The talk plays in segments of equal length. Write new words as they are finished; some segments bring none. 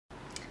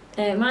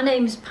My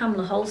name is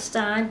Pamela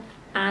Holstein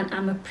and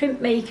I'm a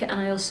printmaker, and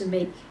I also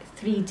make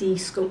 3D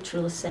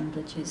sculptural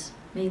assemblages,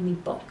 mainly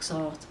box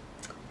art.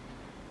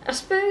 I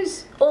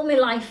suppose all my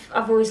life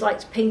I've always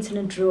liked painting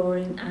and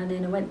drawing, and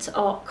then I went to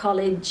art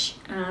college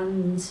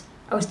and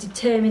I was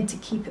determined to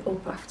keep it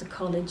up after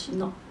college,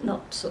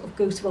 not sort of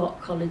go to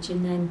art college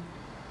and then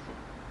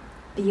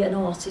be an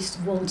artist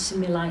once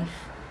in my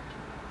life.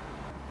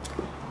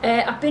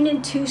 I've been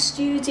in 2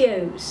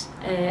 studios.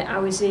 I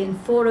was in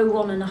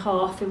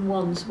 401.5 in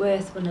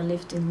Wandsworth when I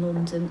lived in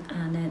London,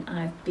 and then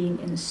I've been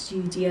in a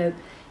studio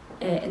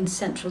in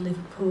central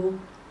Liverpool.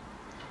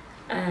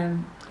 I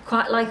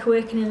quite like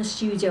working in a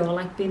studio. I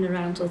like being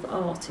around other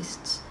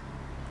artists.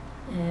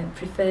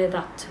 Prefer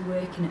that to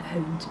working at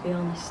home, to be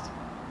honest.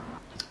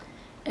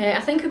 I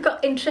think I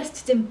got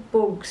interested in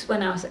bugs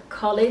when I was at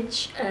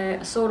college.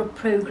 I saw a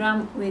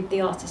programme with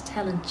the artist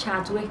Helen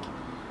Chadwick,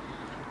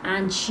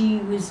 and she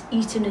was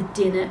eating a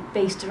dinner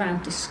based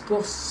around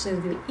disgust. So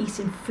they were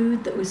eating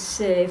food that was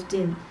served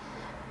in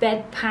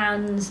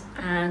bedpans,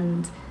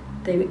 and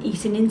they were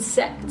eating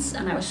insects,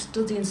 and I was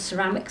studying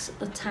ceramics at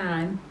the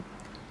time.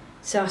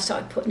 So I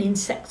started putting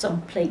insects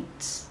on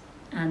plates,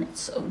 and it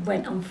sort of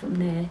went on from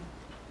there.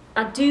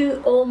 I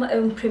do all my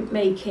own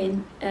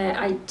printmaking.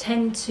 I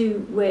tend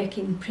to work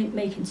in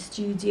printmaking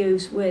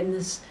studios when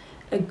there's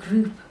a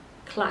group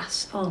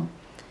class on.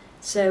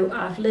 So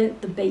I've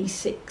learnt the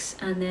basics,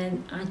 and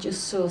then I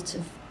just sort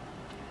of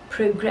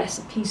progress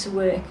a piece of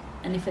work,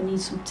 and if I need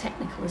some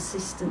technical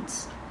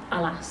assistance,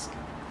 I'll ask.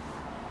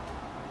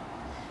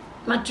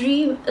 My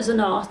dream as an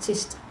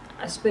artist,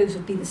 I suppose,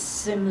 would be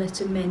similar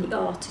to many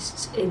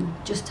artists, in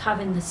just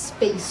having the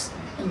space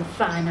and the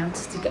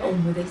finance to get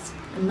on with it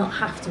and not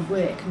have to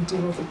work and do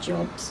other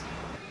jobs.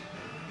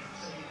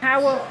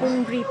 Our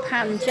Hungry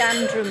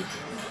Panjandrum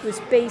was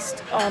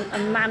based on a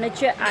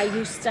manager I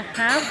used to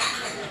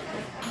have.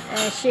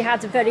 She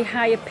had a very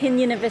high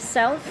opinion of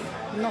herself.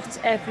 Not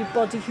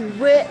everybody who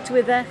worked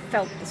with her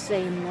felt the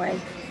same way.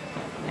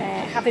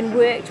 Having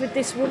worked with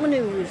this woman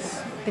who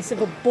was a bit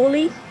of a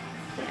bully,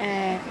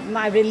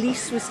 my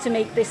release was to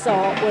make this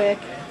artwork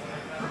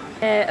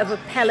of a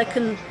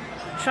pelican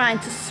trying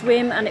to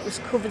swim, and it was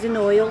covered in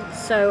oil.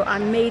 So I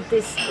made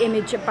this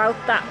image about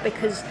that,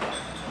 because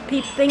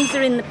things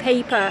are in the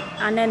paper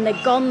and then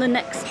they're gone the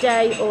next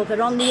day, or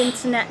they're on the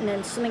internet and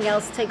then something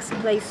else takes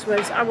place,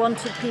 whereas I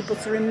wanted people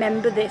to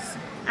remember this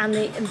and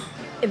the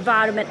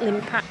environmental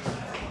impact.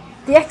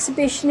 The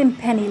exhibition in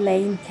Penny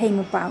Lane came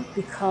about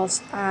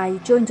because I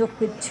joined up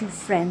with 2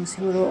 friends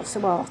who were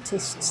also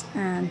artists,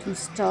 and we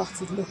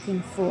started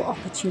looking for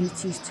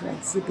opportunities to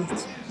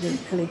exhibit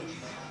locally.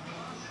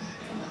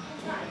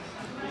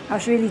 I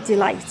was really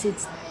delighted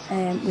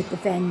with the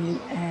venue.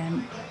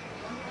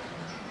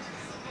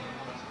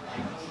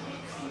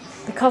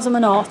 Because I'm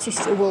an artist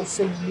who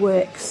also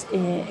works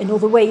in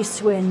other ways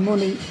to earn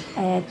money,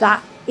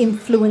 that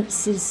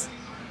influences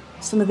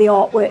some of the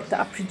artwork that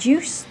I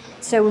produce.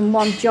 So in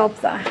one job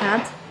that I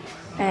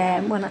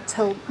had, when I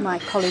told my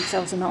colleagues I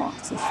was an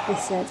artist, they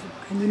said,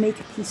 "Can you make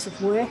a piece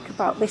of work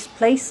about this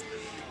place?"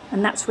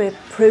 And that's where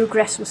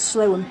Progress Was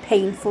Slow and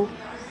Painful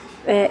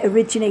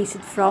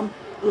originated from,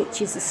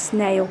 which is a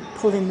snail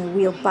pulling the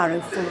wheelbarrow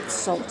full of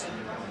salt.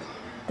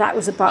 That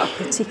was about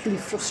a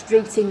particularly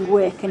frustrating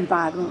work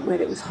environment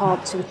where it was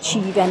hard to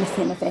achieve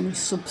anything of any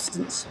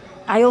substance.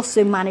 I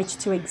also managed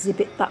to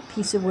exhibit that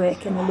piece of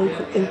work in a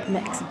local open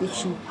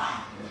exhibition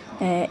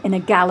in a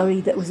gallery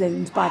that was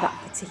owned by that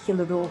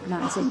particular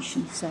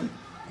organisation, so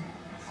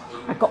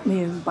I got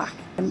my own back.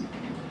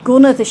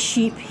 Gunnar the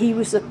sheep, he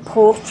was a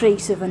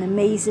portrait of an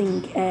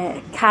amazing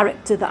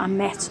character that I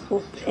met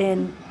up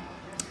in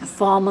a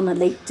farm on a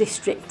Lake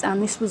District,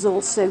 and this was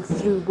also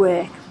through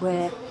work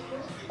where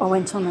I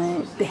went on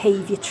a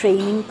behaviour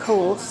training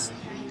course.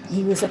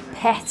 He was a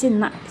pet in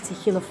that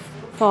particular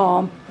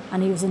farm,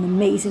 and he was an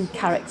amazing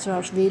character. I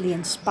was really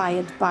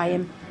inspired by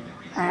him,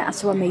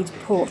 so I made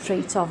a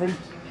portrait of him.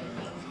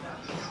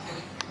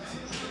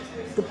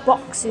 The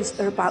boxes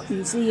are about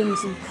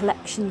museums and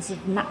collections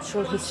of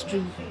natural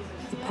history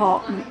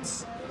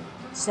departments.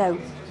 So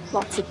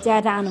lots of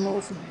dead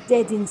animals,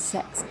 dead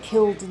insects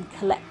killed and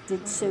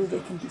collected so they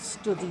can be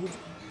studied.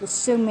 There's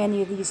so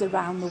many of these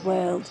around the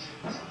world,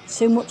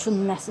 so much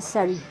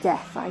unnecessary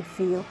death, I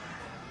feel,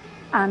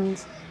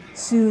 and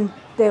soon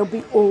they'll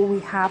be all we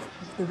have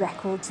of the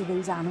records of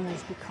those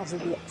animals because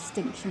of the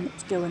extinction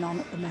that's going on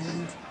at the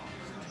moment.